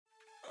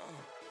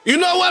You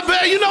know what,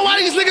 Bear? You know why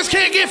these niggas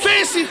can't get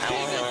fancy?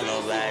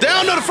 They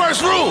don't know the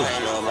first rule.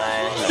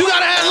 You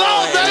gotta have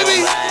love,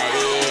 baby.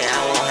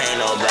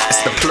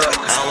 It's the plug.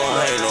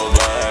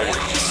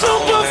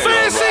 Super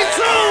fancy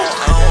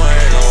too.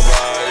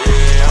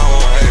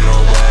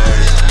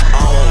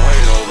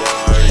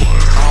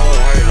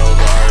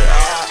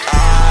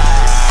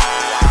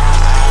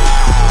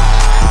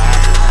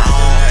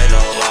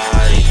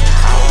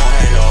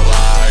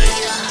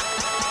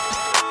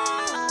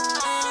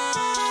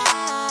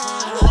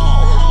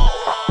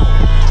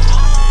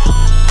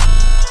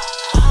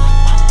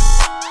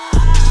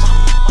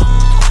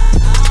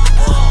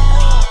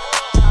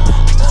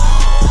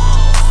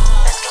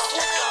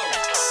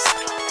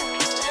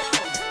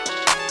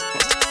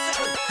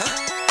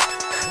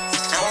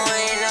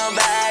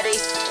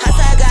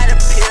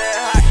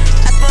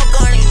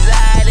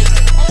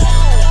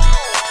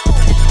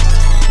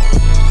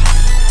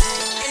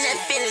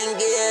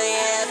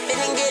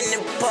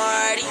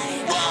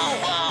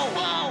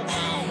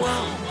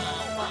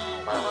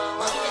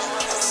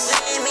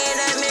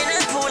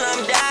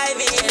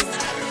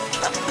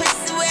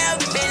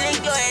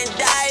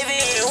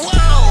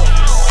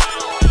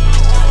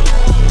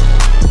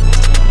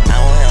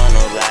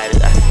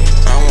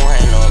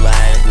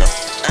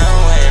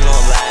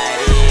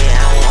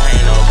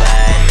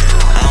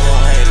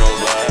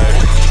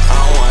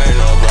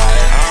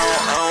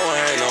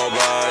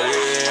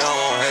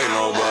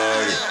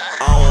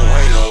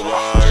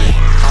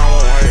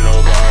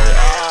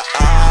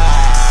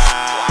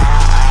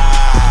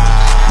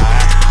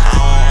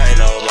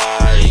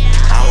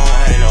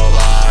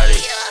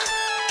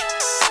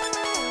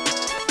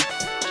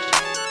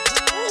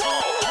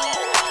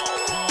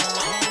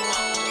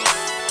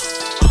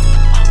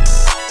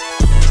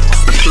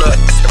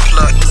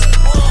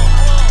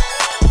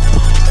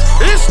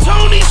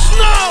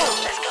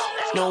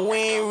 No, we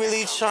ain't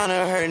really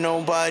tryna hurt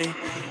nobody.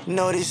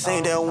 No, this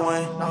ain't that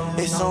one.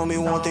 It's on me,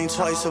 won't think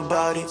twice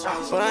about it.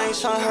 But I ain't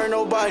tryna hurt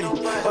nobody.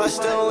 But I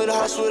still don't leave the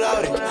house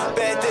without it.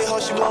 Bad day,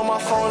 hoe, she blow my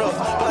phone up.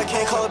 But I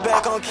can't call it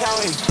back on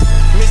counting.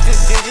 Miss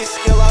this digit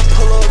skill, I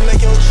pull up,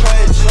 make your try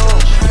it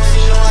jump.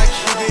 You know I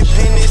keep it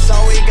business,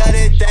 always got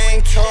that thing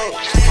tucked.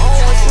 I don't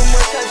want too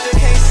much, I just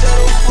can't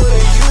settle for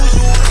the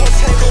usual. Come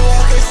take a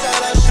walk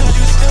inside our shoes,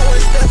 you still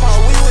one step how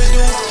we would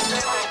do.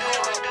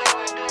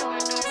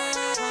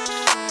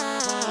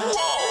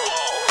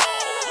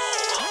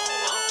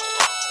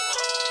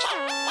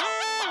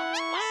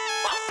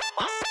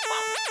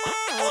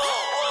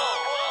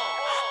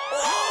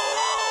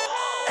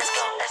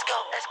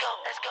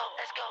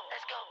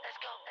 Let's go.